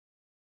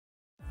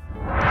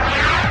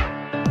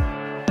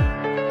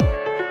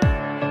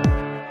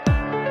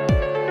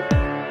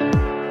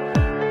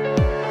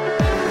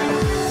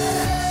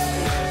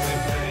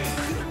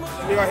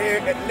here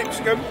at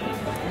Lipscombe,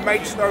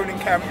 Mayrhofen in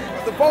Kent,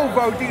 at the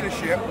Volvo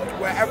dealership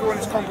where everyone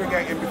is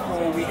congregating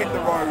before we hit the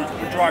road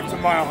and drive to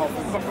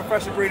Mayrhofen. We've got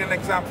Professor Green an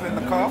example in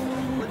the car.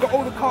 We've got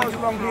all the cars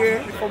along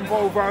here from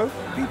Volvo.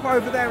 People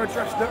over there are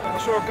dressed up. I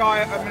saw a guy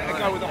a minute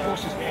ago with a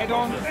horse's head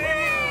on.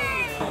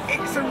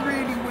 It's a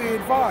really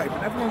weird vibe,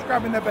 and everyone's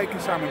grabbing their bacon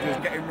sandwiches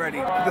and getting ready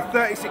for the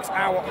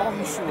 36-hour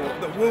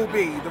onslaught that will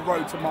be the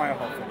road to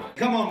Mayrhofen.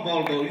 Come on,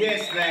 Volvo.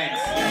 Yes, thanks.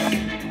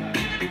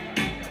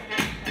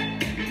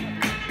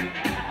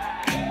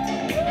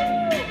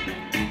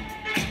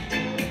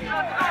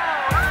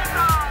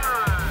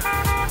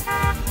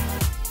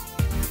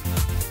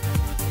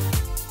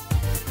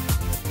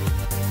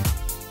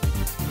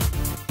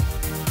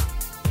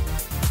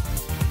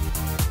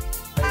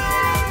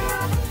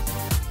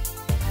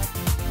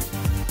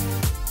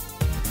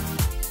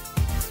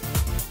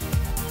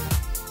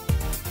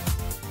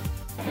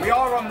 We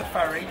are on the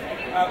ferry.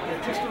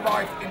 We've just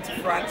arrived into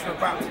France. We're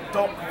about to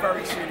dock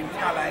very soon in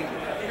Calais,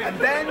 and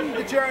then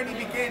the journey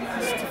begins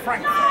to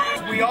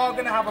Frankfurt. We are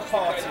going to have a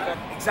party.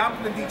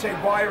 Example and DJ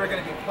Wire are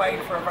going to be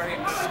playing for a very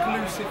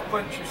exclusive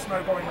bunch of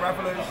snowbombing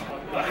revelers.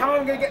 But how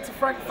I'm going to get to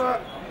Frankfurt,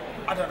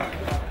 I don't know.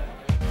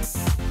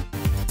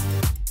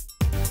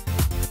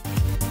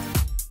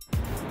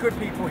 Good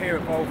people here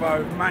at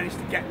Volvo managed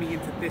to get me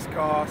into this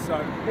car,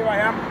 so here I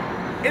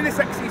am in this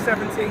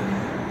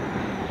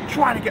XC70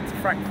 trying to get to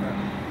Frankfurt.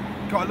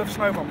 Gotta love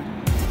snowbombing.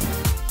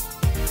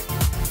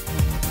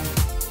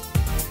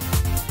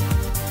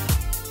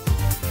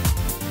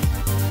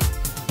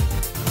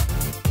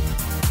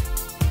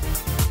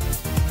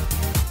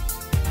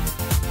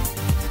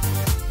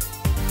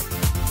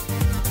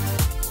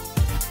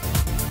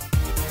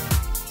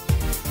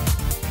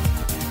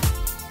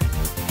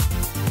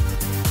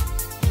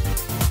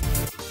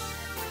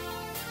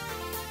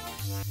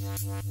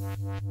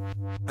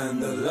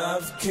 And the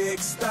love kick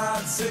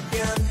starts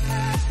again.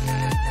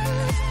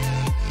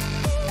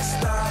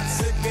 Starts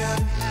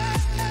again.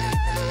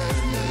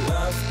 And the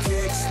love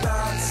kick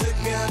starts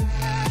again.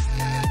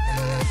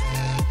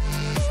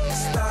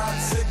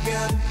 Starts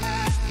again.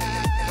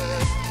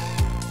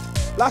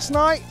 Last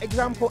night,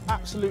 example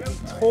absolutely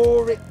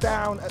tore it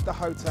down at the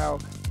hotel.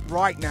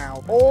 Right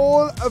now,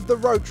 all of the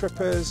road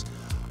trippers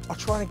are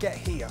trying to get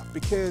here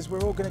because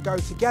we're all going to go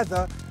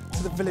together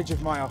to the village of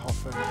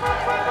Mayrhofen.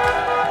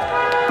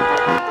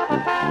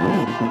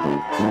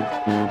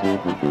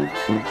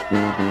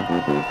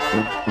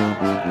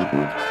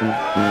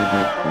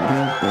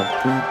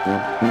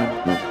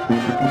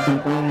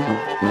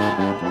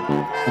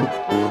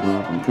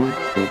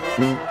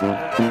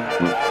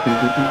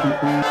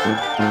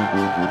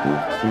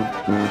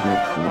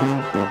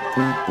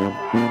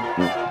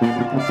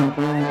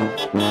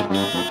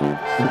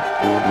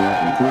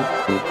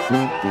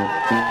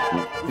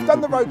 We've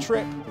done the road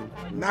trip,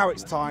 now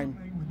it's time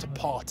to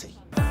party.